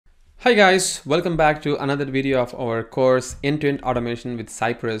Hi guys, welcome back to another video of our course End-to-End Automation with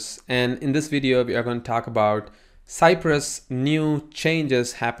Cypress. And in this video, we are going to talk about Cypress new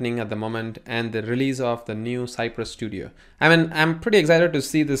changes happening at the moment and the release of the new Cypress Studio. I'm pretty excited to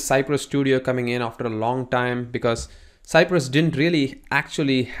see this Cypress Studio coming in after a long time because Cypress didn't really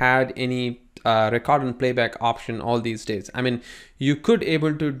actually had any record and playback option all these days. You could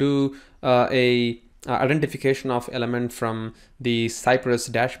able to do a identification of element from the Cypress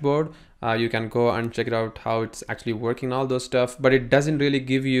dashboard. You can go and check it out how it's actually working, all those stuff, but it doesn't really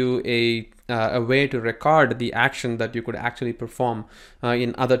give you a way to record the action that you could actually perform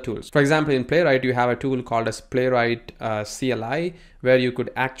in other tools. For example, in Playwright, you have a tool called as Playwright CLI, where you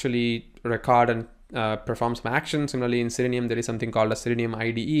could actually record and perform some action. Similarly, in Selenium, there is something called a Selenium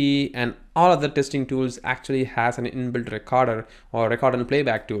IDE, and all other testing tools actually has an inbuilt recorder or record and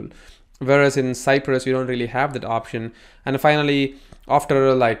playback tool. Whereas in Cypress, you don't really have that option. And finally,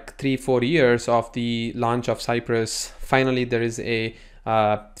 after like 3-4 years of the launch of Cypress, finally there is a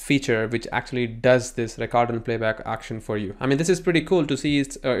feature which actually does this record and playback action for you. This is pretty cool to see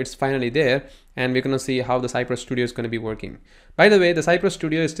it's finally there, and we're going to see how the Cypress Studio is going to be working. By the way, the Cypress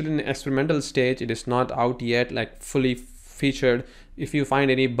Studio is still in experimental stage. It is not out yet, like fully featured. If you find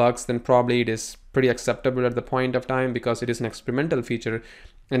any bugs, then probably it is pretty acceptable at the point of time because it is an experimental feature,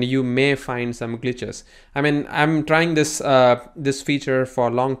 and you may find some glitches. I'm trying this this feature for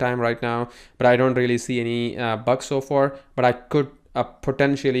a long time right now, but I don't really see any bugs so far, but I could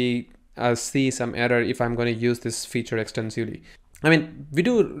potentially see some error if I'm going to use this feature extensively. We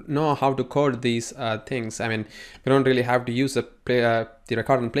do know how to code these things. We don't really have to use the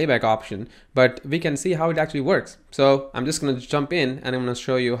record and playback option, but we can see how it actually works. So I'm just going to jump in and I'm going to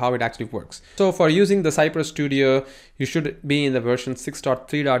show you how it actually works. So for using the Cypress Studio, you should be in the version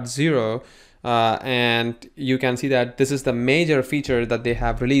 6.3.0. And you can see that this is the major feature that they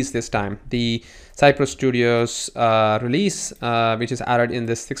have released this time. The Cypress Studio's release, which is added in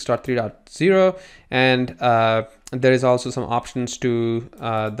this 6.3.0, and there is also some options to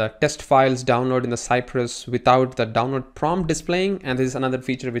the test files download in the Cypress without the download prompt displaying. And this is another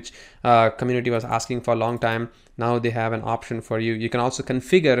feature which community was asking for a long time. Now they have an option for you. You can also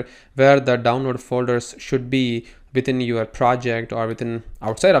configure where the download folders should be within your project or within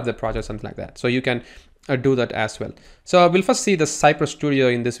outside of the project, something like that. So you can do that as well. So we'll first see the Cypress Studio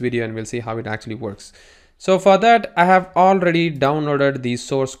in this video and we'll see how it actually works. So for that, I have already downloaded the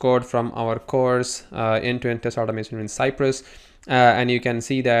source code from our course, End-to-End Test Automation in Cypress. And you can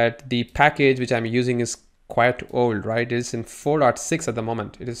see that the package which I'm using is quite old, right? It is in 4.6 at the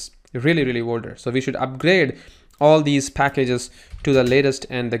moment. It is really, really older. So we should upgrade all these packages to the latest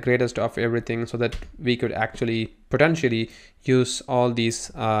and the greatest of everything so that we could actually potentially use all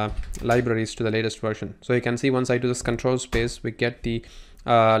these libraries to the latest version. So you can see once I do this control space, we get the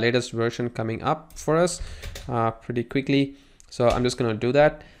latest version coming up for us pretty quickly. So I'm just going to do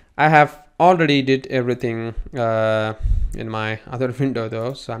that. I have already did everything in my other window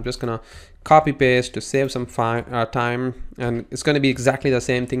though, so I'm just going to copy paste to save some time, and it's going to be exactly the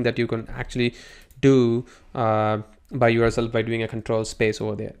same thing that you can actually do by yourself by doing a control space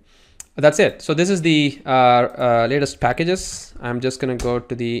over there. That's it. So this is the latest packages. I'm just going to go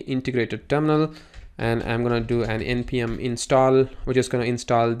to the integrated terminal and I'm going to do an npm install, which is going to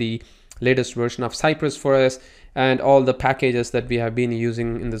install the latest version of Cypress for us and all the packages that we have been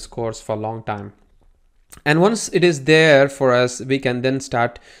using in this course for a long time. And once it is there for us, we can then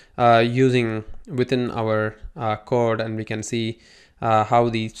start using within our code, and we can see how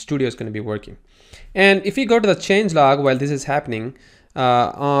the studio is going to be working. And if you go to the changelog while this is happening,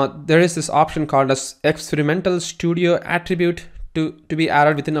 there is this option called as experimental studio attribute to be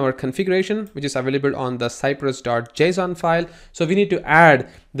added within our configuration, which is available on the cypress.json file. So we need to add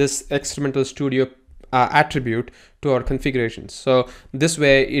this experimental studio attribute to our configurations. So this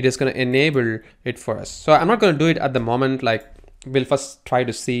way it is going to enable it for us. So I'm not going to do it at the moment. Like, we'll first try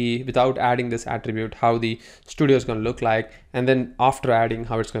to see without adding this attribute how the studio is going to look like, and then after adding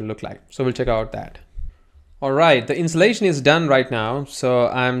how it's going to look like. So we'll check out that. All right, the installation is done right now. So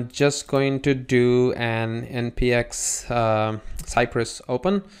I'm just going to do an npx Cypress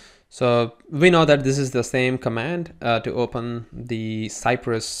open. So we know that this is the same command to open the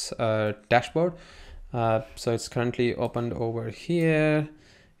Cypress dashboard. So it's currently opened over here,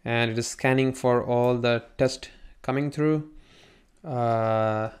 and it is scanning for all the tests coming through.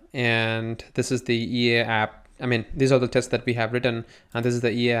 And this is the EA app. These are the tests that we have written, and this is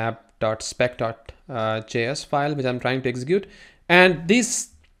the EA app.spec.js file which I'm trying to execute. And these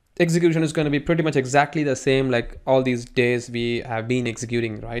execution is going to be pretty much exactly the same like all these days we have been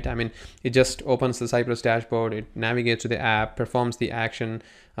executing, right? I mean, it just opens the Cypress dashboard, it navigates to the app, performs the action.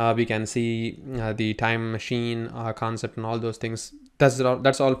 We can see the time machine concept and all those things.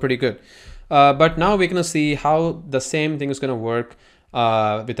 That's all pretty good. But now we're going to see how the same thing is going to work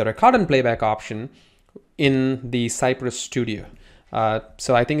with the record and playback option in the Cypress Studio.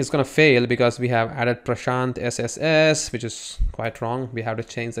 So I think it's going to fail because we have added Prashant SSS, which is quite wrong. We have to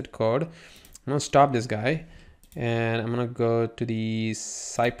change that code. I'm going to stop this guy and I'm going to go to the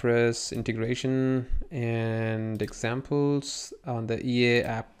Cypress integration and examples on the EA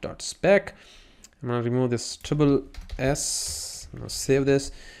app.spec. I'm going to remove this triple S. I'm going to save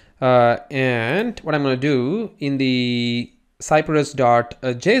this. And what I'm going to do in the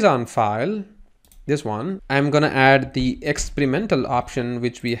cypress.json file, this one, I'm going to add the experimental option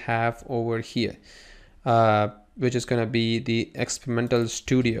which we have over here, which is going to be the experimental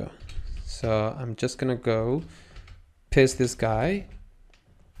studio. So I'm just going to go paste this guy.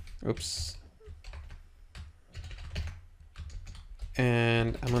 Oops.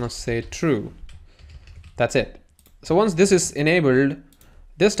 And I'm going to say true. That's it. So once this is enabled,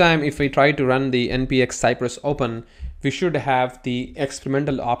 this time if we try to run the npx cypress open, we should have the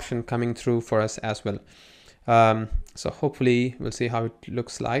experimental option coming through for us as well. So hopefully we'll see how it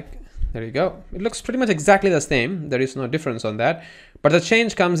looks like. There you go. It looks pretty much exactly the same. There is no difference on that. But the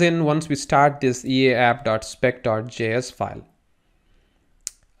change comes in once we start this eaapp.spec.js file.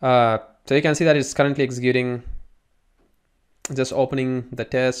 So you can see that it's currently executing, just opening the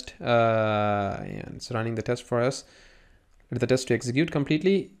test, and it's running the test for us. Let the test to execute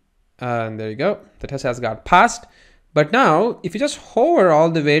completely. And there you go. The test has got passed. But now, if you just hover all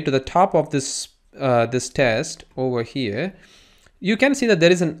the way to the top of this this test over here, you can see that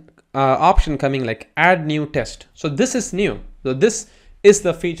there is an option coming like add new test. So this is new. So this is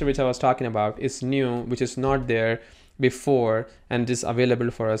the feature which I was talking about. It's new, which is not there before and is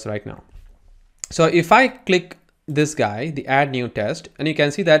available for us right now. So if I click this guy, the add new test, and you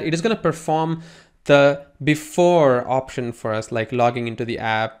can see that it is going to perform the before option for us, like logging into the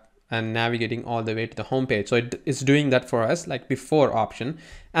app and navigating all the way to the home page. So it's doing that for us, like before option.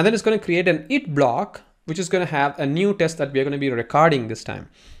 And then it's going to create an it block, which is going to have a new test that we're going to be recording this time.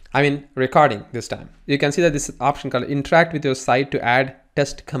 Recording this time. You can see that this option called interact with your site to add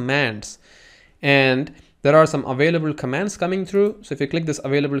test commands. And there are some available commands coming through. So if you click this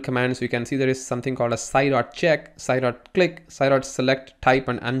available commands, you can see there is something called a site.check, site.click, site.select, type,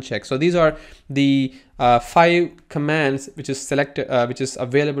 and uncheck. So these are the 5 commands which is selected, which is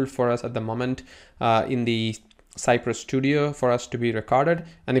available for us at the moment in the Cypress Studio for us to be recorded.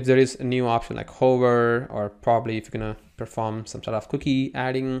 And if there is a new option like hover, or probably if you're gonna perform some sort of cookie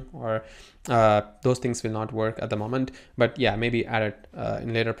adding, or those things will not work at the moment. But yeah, maybe add it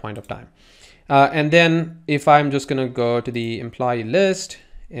in later point of time. And then if I'm just gonna go to the employee list,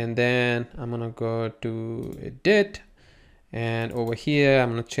 and then I'm gonna go to edit, and over here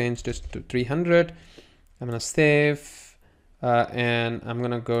I'm gonna change this to 300. I'm gonna save, and I'm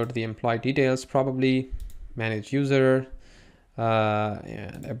gonna go to the employee details, probably manage user,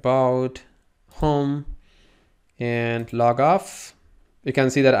 and about, home, and log off. You can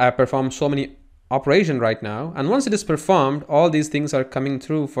see that I performed so many operation right now, and once it is performed, all these things are coming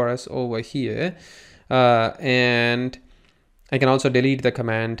through for us over here, and I can also delete the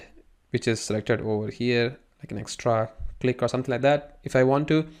command which is selected over here, like an extra click or something like that if I want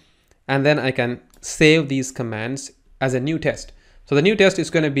to, and then I can save these commands as a new test. So the new test is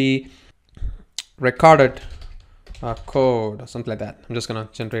going to be recorded code or something like that. I'm just going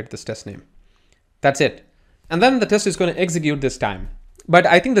to generate this test name. That's it. And then the test is going to execute this time. But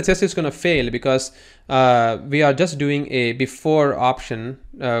I think the test is going to fail because we are just doing a before option,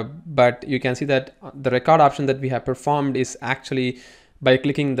 but you can see that the record option that we have performed is actually by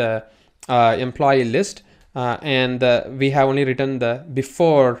clicking the employee list, and we have only written the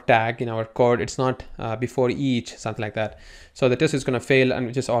before tag in our code. It's not before each, something like that. So the test is going to fail, and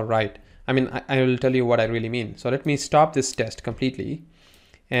which is all right. I mean, I will tell you what I really mean. So let me stop this test completely.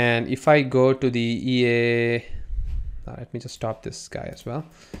 And if I go to the EA, let me just stop this guy as well.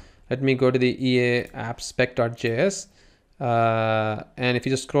 Let me go to the EA app spec.js. And if you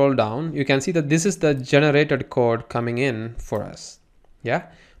just scroll down, you can see that this is the generated code coming in for us. Yeah,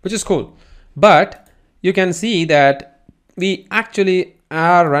 which is cool. But you can see that we actually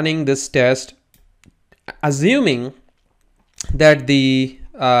are running this test assuming that the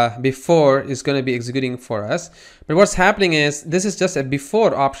before is going to be executing for us. But what's happening is this is just a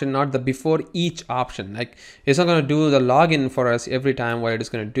before option, not the before each option. Like it's not going to do the login for us every time what it is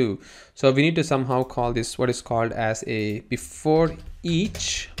going to do. So we need to somehow call this what is called as a before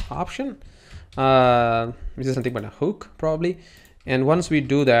each option, which is something but a hook probably. And once we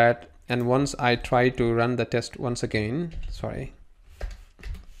do that, and once I try to run the test once again, sorry,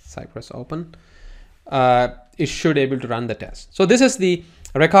 Cypress open, it should able to run the test. So this is the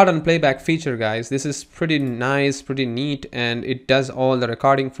record and playback feature, guys. This is pretty nice, pretty neat, and it does all the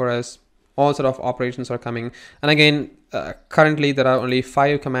recording for us. All sort of operations are coming. And again, currently there are only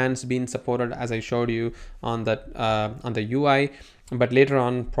 5 commands being supported, as I showed you on that on the UI. But later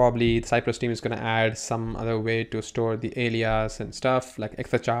on, probably the Cypress team is going to add some other way to store the alias and stuff like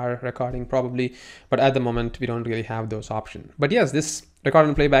executeautomation recording probably. But at the moment, we don't really have those options. But yes, this record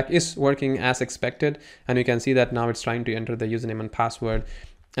and playback is working as expected. And you can see that now it's trying to enter the username and password,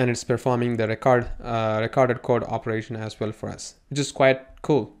 and it's performing the recorded code operation as well for us, which is quite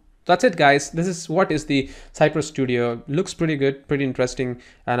cool. That's it, guys. This is what is the Cypress Studio. Looks pretty good, pretty interesting.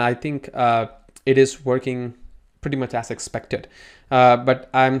 And I think it is working pretty much as expected. But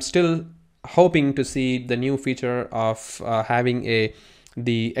I'm still hoping to see the new feature of having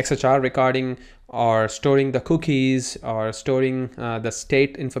the executeautomation recording, or storing the cookies, or storing the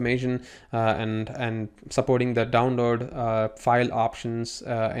state information, and supporting the download file options,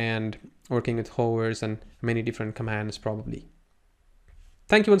 and working with hovers and many different commands probably.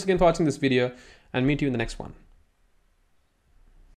 Thank you once again for watching this video, and meet you in the next one.